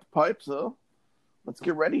 he's got the pipe, so let's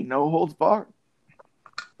get ready. No holds barred.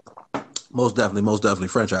 Most definitely.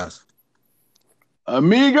 Franchise.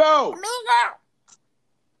 Amigo!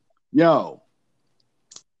 Yo,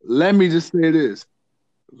 let me just say this.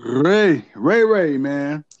 Ray,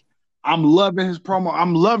 man. I'm loving his promo.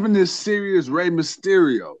 I'm loving this serious Rey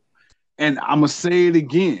Mysterio. And I'm going to say it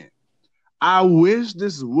again. I wish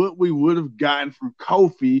this is what we would have gotten from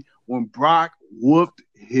Kofi when Brock whooped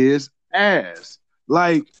his ass.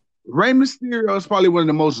 Like, Rey Mysterio is probably one of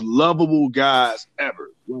the most lovable guys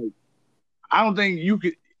ever. Like, I don't think you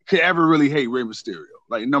could ever really hate Rey Mysterio.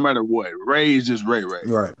 Like, no matter what, Rey is just Rey.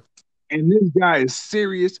 Right. And this guy is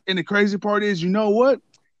serious. And the crazy part is, you know what?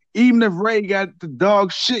 Even if Rey got the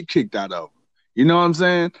dog shit kicked out of him, you know what I'm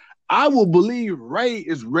saying? I will believe Rey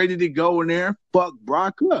is ready to go in there and fuck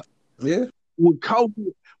Brock up. Yeah. With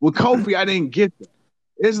Kofi, I didn't get that.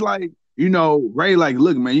 It's like, you know, Rey, like,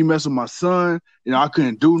 look, man, you mess with my son. You know, I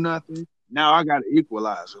couldn't do nothing. Now I got to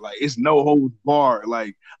equalize. Like, it's no holds barred.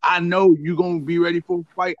 Like, I know you're going to be ready for a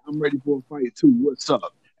fight. I'm ready for a fight, too. What's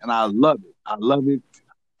up? And I love it.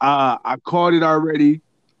 I called it already.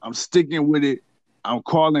 I'm sticking with it. I'm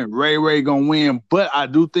calling Rey going to win. But I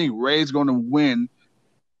do think Rey's going to win.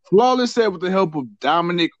 Flawless said with the help of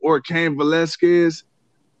Dominic or Cain Velasquez.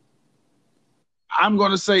 I'm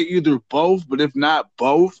going to say either both, but if not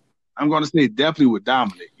both, I'm going to say definitely with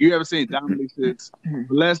Dominic. You ever seen Dominic since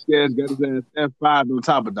Velasquez got his ass F5 on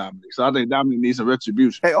top of Dominic. So I think Dominic needs some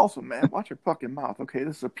retribution. Hey, also, man, watch your fucking mouth, okay?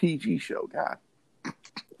 This is a PG show, God.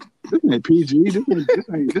 This ain't PG. This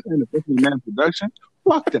ain't a 15-man production.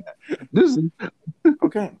 Fuck that. This is...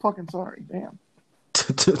 Okay, I'm fucking sorry. Damn.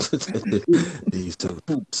 These two.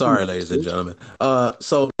 Sorry, ladies and gentlemen.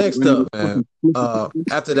 So next up, man,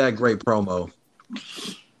 after that great promo.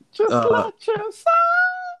 Just let your soul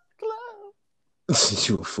glow.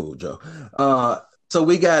 You a fool, Joe. So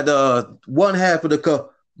we got one half of the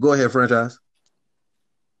go ahead, franchise.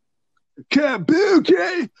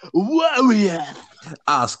 Kabuki Warrior.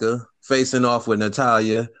 Asuka facing off with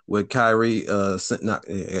Natalya with Kyrie.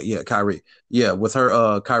 Kyrie. Yeah, with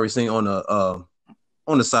her Kyrie Singh on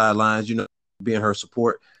the sidelines, you know, being her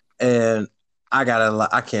support. And I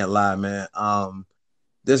can't lie, man.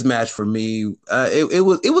 This match for me, it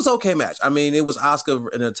was okay match. I mean, it was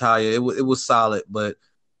Asuka and Natalya. It was solid, but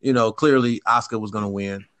you know, clearly Asuka was gonna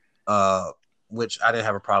win, which I didn't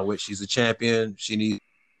have a problem with. She's a champion. She needs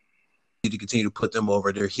to continue to put them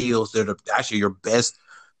over. Their heels. They're actually your best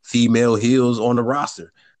female heels on the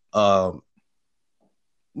roster. Flawless,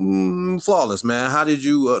 man. How did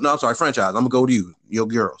you? No, I'm sorry, franchise. I'm gonna go to you, your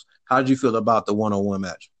girls. How did you feel about the one-on-one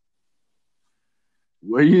match?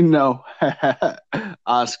 Well, you know,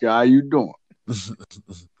 Asuka, how you doing?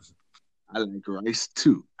 I like rice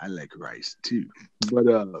too. But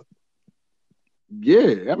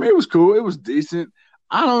yeah, I mean, it was cool. It was decent.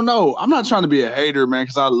 I don't know. I'm not trying to be a hater, man,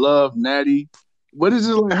 because I love Natty. But it's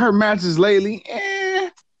just like her matches lately.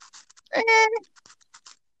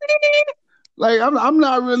 Like I'm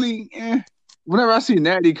not really. Whenever I see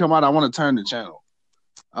Natty come out, I want to turn the channel.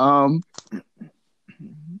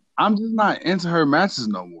 I'm just not into her matches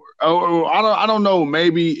no more. Oh, I don't know.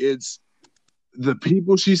 Maybe it's the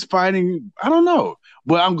people she's fighting. I don't know.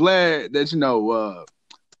 But I'm glad that, you know,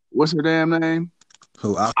 what's her damn name?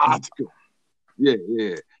 Who? Asuka.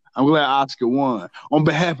 Yeah. I'm glad Asuka won on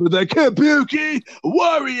behalf of the Kabuki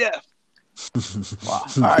Warrior. Wow.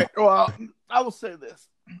 All right. Well, I will say this.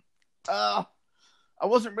 I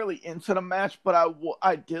wasn't really into the match, but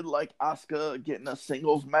I did like Asuka getting a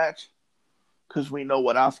singles match because we know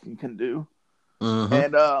what Asuka can do. Mm-hmm.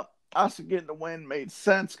 And Asuka getting the win made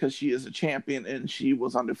sense because she is a champion and she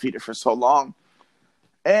was undefeated for so long.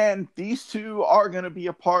 And these two are going to be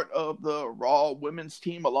a part of the Raw women's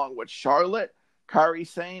team along with Charlotte, Kairi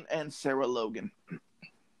Sane, and Sarah Logan.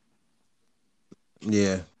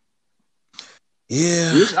 Yeah.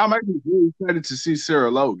 I'm actually really excited to see Sarah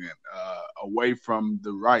Logan away from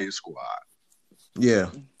the Riot Squad. Yeah,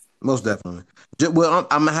 most definitely. Well,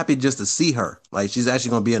 I'm happy just to see her. Like, she's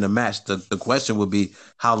actually going to be in a match. The question would be,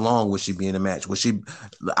 how long would she be in a match?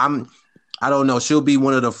 I don't know. She'll be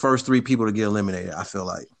one of the first 3 people to get eliminated, I feel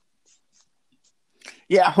like.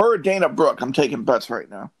 Yeah, her Dana Brooke. I'm taking bets right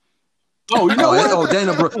now. Oh, you know what?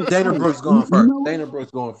 Dana Brooke's going first. You know, Dana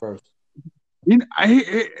Brooke's going first. You know,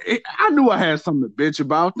 I knew I had something to bitch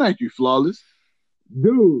about. Thank you, Flawless.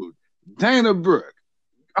 Dude, Dana Brooke.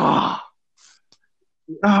 Get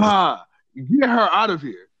her out of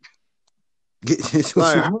here.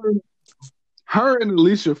 Like her and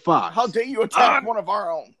Alicia Fox. How dare you attack one of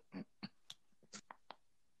our own?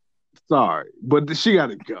 Sorry, but she got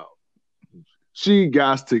to go. She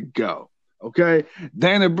got to go. Okay?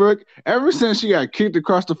 Dana Brooke, ever since she got kicked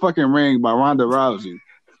across the fucking ring by Ronda Rousey,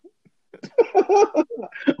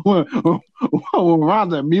 when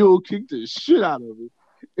Ronda Mule kicked the shit out of her,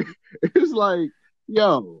 it's like,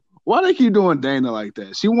 yo, why they keep doing Dana like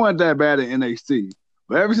that? She wasn't that bad at NXT,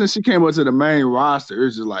 but ever since she came up to the main roster,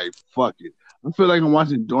 it's just like, fuck it. I feel like I'm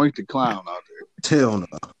watching Doink the Clown out there. Hell no.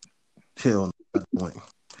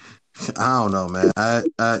 I don't know, man.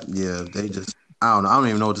 They just, I don't know. I don't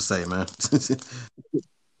even know what to say, man.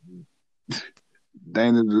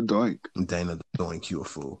 Dana the Doink. Dana the Doink, you a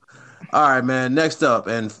fool. All right, man. Next up,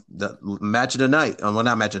 and the match of the night. Well,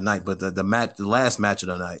 not match of the night, but the last match of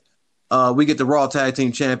the night. We get the Raw Tag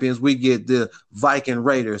Team Champions. We get the Viking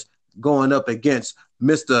Raiders going up against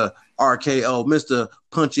Mr. RKO, Mr.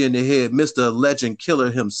 Punch You in the Head, Mr. Legend Killer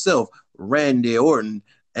himself, Randy Orton,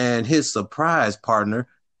 and his surprise partner,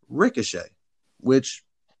 Ricochet, which,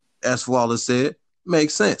 as Flawless said,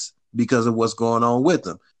 makes sense because of what's going on with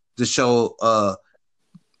them. To show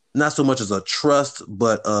not so much as a trust,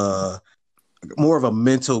 but more of a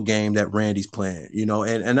mental game that Randy's playing,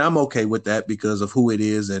 and I'm okay with that because of who it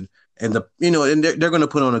is and the and they're going to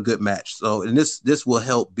put on a good match. So and this will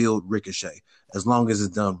help build Ricochet as long as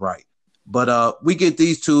it's done right. But we get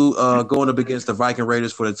these two going up against the Viking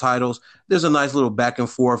Raiders for the titles. There's a nice little back and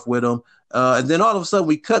forth with them. And then all of a sudden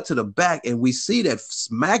we cut to the back and we see that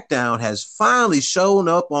SmackDown has finally shown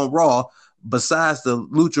up on Raw besides the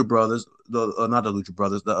Lucha Brothers, not the Lucha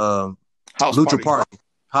Brothers, the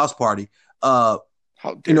House Party.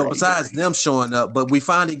 Besides them showing up, but we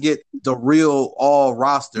finally get the real all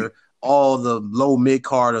roster, all the low mid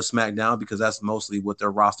card of SmackDown because that's mostly what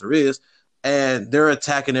their roster is. And they're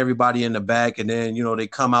attacking everybody in the back. And then, they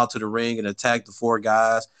come out to the ring and attack the four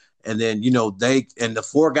guys. And then, the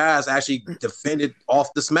four guys actually defended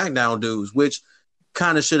off the SmackDown dudes, which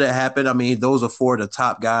kind of should have happened. I mean, those are four of the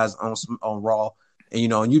top guys on Raw.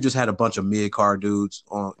 And, and you just had a bunch of mid-card dudes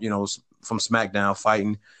on, from SmackDown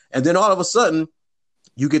fighting. And then all of a sudden,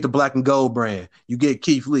 you get the Black and Gold brand. You get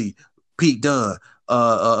Keith Lee, Pete Dunne,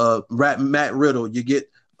 Matt Riddle. You get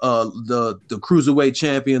the Cruiserweight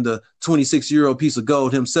champion, the 26-year-old piece of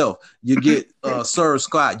gold himself. You get Sir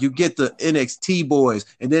Scott. You get the NXT boys.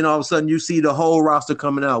 And then all of a sudden you see the whole roster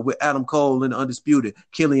coming out with Adam Cole and the Undisputed,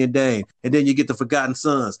 Killian Dane. And then you get the Forgotten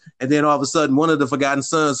Sons. And then all of a sudden one of the Forgotten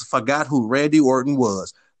Sons forgot who Randy Orton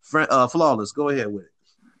was. Flawless, go ahead with it.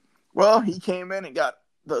 Well, he came in and got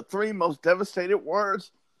the three most devastated words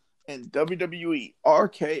in WWE,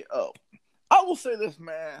 RKO. I will say this,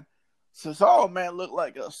 man. Cesaro, man, looked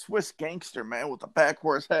like a Swiss gangster, man, with the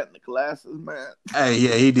backwards hat and the glasses, man. Hey,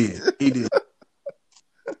 yeah, he did. He did.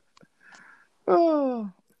 But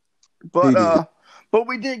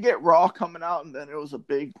we did get Raw coming out, and then it was a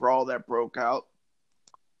big brawl that broke out.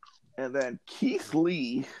 And then Keith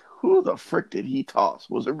Lee, who the frick did he toss?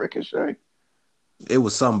 Was it Ricochet? It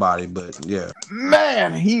was somebody, but yeah.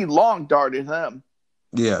 Man, he long darted him.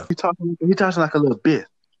 Yeah. He talking like a little bit.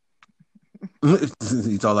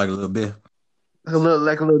 He talk like a little bit.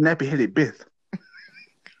 Like a little nappy headed bit.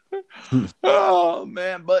 Oh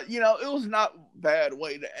man, but it was not a bad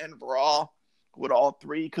way to end Raw with all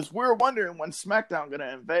three because we were wondering when SmackDown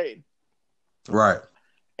gonna invade. Right.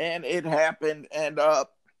 And it happened, and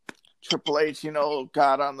Triple H,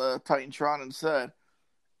 got on the Titantron and said,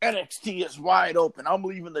 NXT is wide open. I'm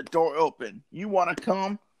leaving the door open. You want to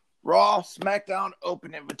come? Raw, SmackDown,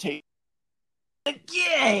 open invitation. The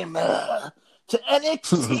game to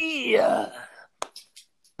NXT.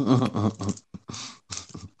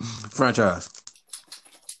 Franchise.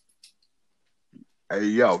 Hey,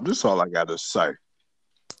 yo, this is all I got to say.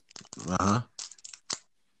 Uh-huh.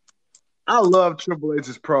 I love Triple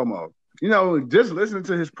H's promo. Just listening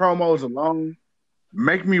to his promos alone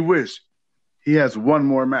make me wish he has one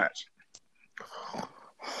more match.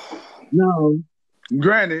 No.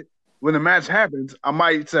 Granted, when the match happens, I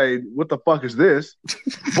might say, what the fuck is this?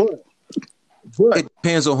 But it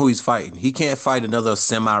depends on who he's fighting. He can't fight another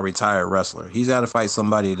semi-retired wrestler. He's got to fight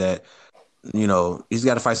somebody that, he's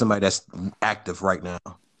got to fight somebody that's active right now.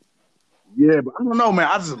 Yeah, but I don't know, man.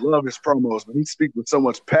 I just love his promos, man. He speaks with so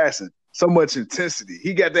much passion, so much intensity.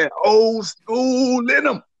 He got that old school in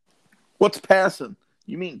him. What's passion?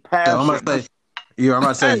 You mean passion? I'm about to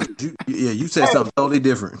say, you said something totally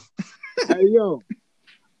different. Hey, yo.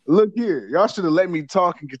 Look here, y'all should have let me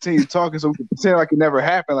talk and continue talking so we can pretend like it never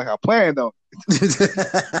happened, like I planned on.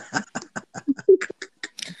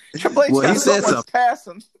 Triple H he said something.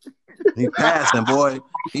 Passing. He passing, boy.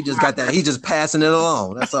 He just got that. He just passing it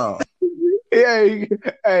along. That's all. Yeah,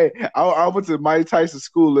 I went to Mike Tyson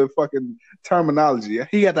school of fucking terminology.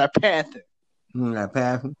 He got that passing. That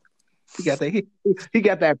passing. He got that. He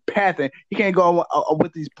got that passing. He can't go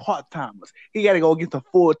with these part timers. He got to go get the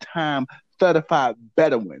full-time certified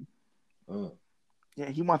Bedouin. Yeah,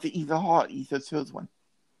 he wants to eat the heart. Eat the children.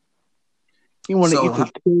 He want to eat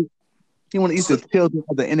the children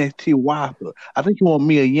of the NXT roster. I think he want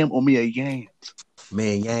Mia Yim or Mia Yams.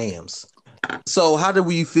 Mia Yams. So how do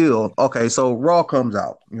we feel? Okay, so Raw comes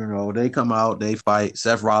out. They come out, they fight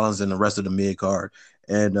Seth Rollins and the rest of the mid card,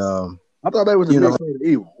 and I thought that was the mid card of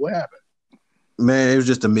evil. What happened? Man, it was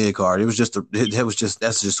just a mid card. It was just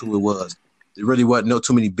that's just who it was. there really wasn't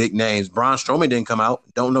too many big names. Braun Strowman didn't come out.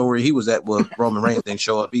 Don't know where he was at. Well, Roman Reigns didn't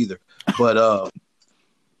show up either. But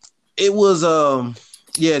it was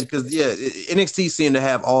because NXT seemed to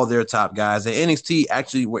have all their top guys, and NXT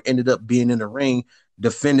actually ended up being in the ring,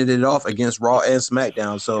 defended it off against Raw and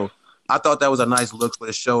SmackDown. So I thought that was a nice look for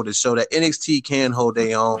the show to show that NXT can hold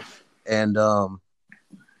their own. And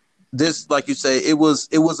this, like you say, it was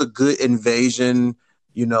a good invasion.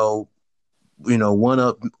 One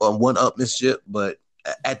upmanship, but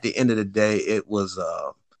at the end of the day, it was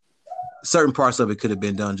certain parts of it could have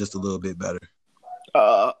been done just a little bit better.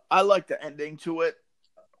 I like the ending to it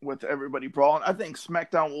with everybody brawling. I think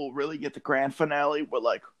SmackDown will really get the grand finale with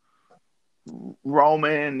like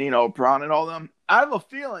Roman, Braun and all them. I have a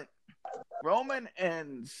feeling Roman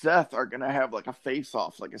and Seth are gonna have like a face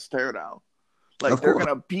off, like a stare down. Like they're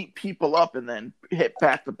gonna beat people up and then hit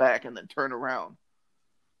back to back and then turn around.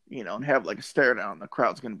 And have like a stare down. The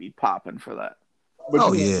crowd's going to be popping for that.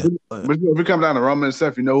 But if it comes down to Roman and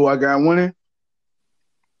Seth, you know who I got winning?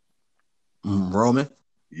 Roman?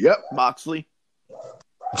 Yep. Moxley.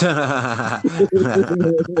 Yeah,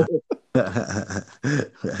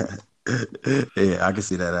 I can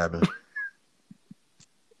see that happening.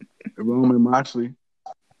 Roman Moxley.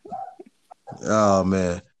 Oh,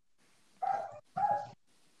 man.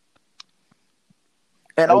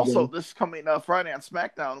 And also, this coming Friday on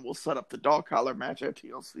SmackDown, we'll set up the dog collar match at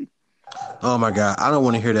TLC. Oh, my God. I don't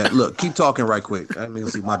want to hear that. Look, keep talking right quick. Let me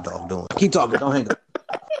see my dog doing. Keep talking. Don't hang up.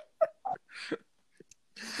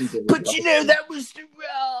 But, that was the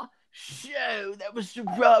Raw show. That was the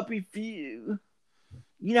Raw review.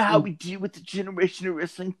 You know how we do with the Generation of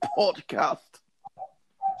Wrestling podcast.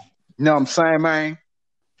 You know what I'm saying, man?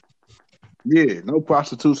 Yeah, no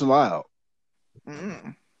prostitutes allowed.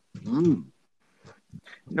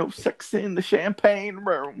 No sex in the champagne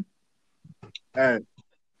room. Hey,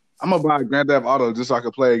 I'm gonna buy a Grand Theft Auto just so I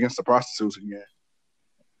can play against the prostitutes again.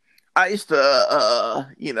 I used to,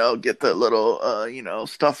 get the little,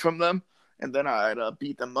 stuff from them, and then I'd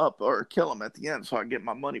beat them up or kill them at the end so I get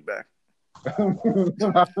my money back.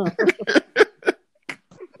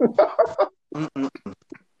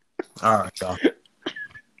 All right, y'all.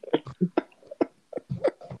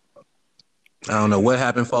 I don't know what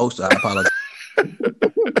happened, folks. I apologize.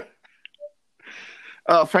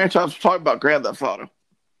 Franchise was talking about Grand Theft Auto.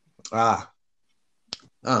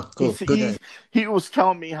 Cool. He was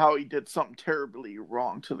telling me how he did something terribly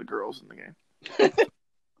wrong to the girls in the game.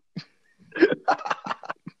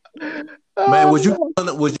 Man, was you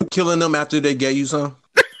killing them after they gave you some?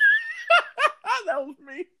 That was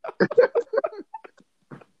me.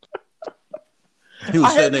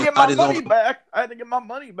 I had to get my money back. I had to get my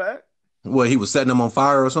money back. What, he was setting them on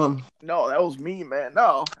fire or something? No, that was me, man.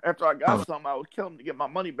 No, after I got some, I would kill him to get my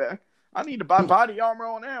money back. I need to buy body armor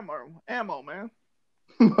and ammo, man.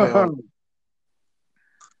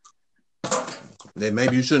 Then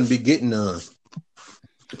maybe you shouldn't be getting none.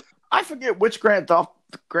 I forget which Grand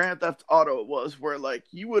Theft Auto it was, where like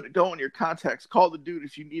you would go in your contacts, call the dude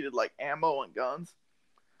if you needed like ammo and guns.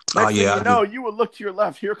 Next thing you would look to your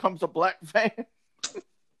left. Here comes a black van.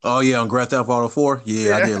 Oh yeah, on Grand Theft Auto 4?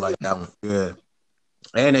 Yeah, I did like that one. Yeah.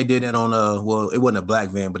 And they did that on it wasn't a black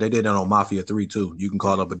van, but they did that on Mafia 3 too. You can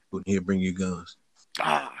call up a dude and he'll bring you guns.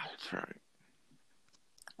 That's right.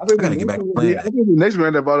 I think the next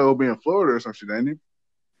Grand Theft Auto will be in Florida or some shit, ain't it?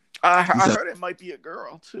 I heard it might be a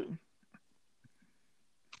girl too.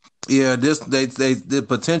 Yeah, the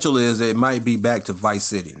potential is it might be back to Vice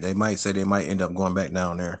City. They might say they might end up going back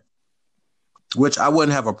down there, which I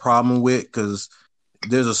wouldn't have a problem with because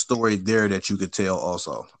there's a story there that you could tell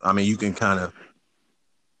also. I mean, you can kind of,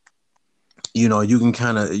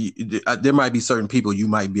 there might be certain people you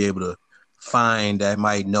might be able to find that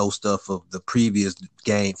might know stuff of the previous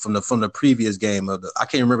game from the previous game I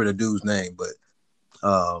can't remember the dude's name, but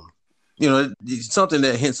something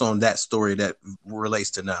that hints on that story that relates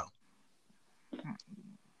to now.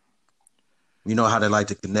 You know how they like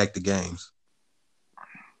to connect the games.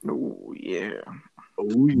 Oh yeah.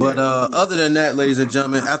 But other than that, ladies and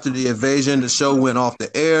gentlemen, after the invasion, the show went off the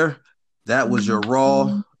air. That was your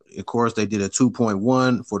Raw. Of course, they did a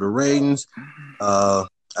 2.1 for the ratings. I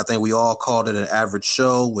think we all called it an average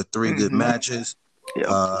show with 3 good matches.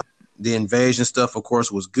 Yep. The invasion stuff, of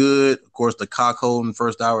course, was good. Of course, the cock-holding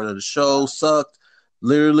first hour of the show sucked,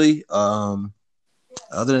 literally. Other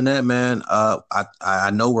than that, man, I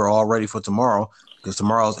know we're all ready for tomorrow. Because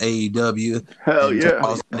tomorrow's AEW. Hell yeah.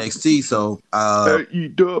 Tomorrow's NXT. So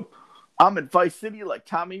AEW. I'm in Vice City like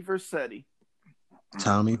Tommy Vercetti.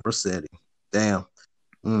 Tommy Vercetti. Damn.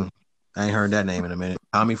 I ain't heard that name in a minute.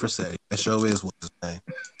 Tommy Vercetti. That show is what's his name.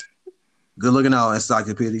 Good looking out,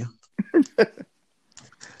 Encyclopedia.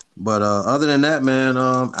 But other than that, man,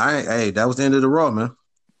 that was the end of the Raw, man.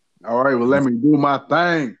 All right, well, let me do my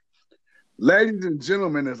thing. Ladies and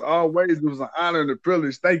gentlemen, as always, it was an honor and a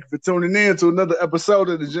privilege. Thank you for tuning in to another episode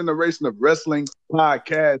of the Generation of Wrestling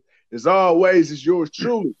podcast. As always, it's yours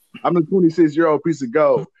truly. I'm the 26-year-old piece of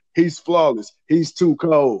gold. He's flawless. He's too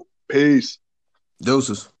cold. Peace.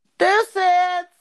 Deuces. Deuces.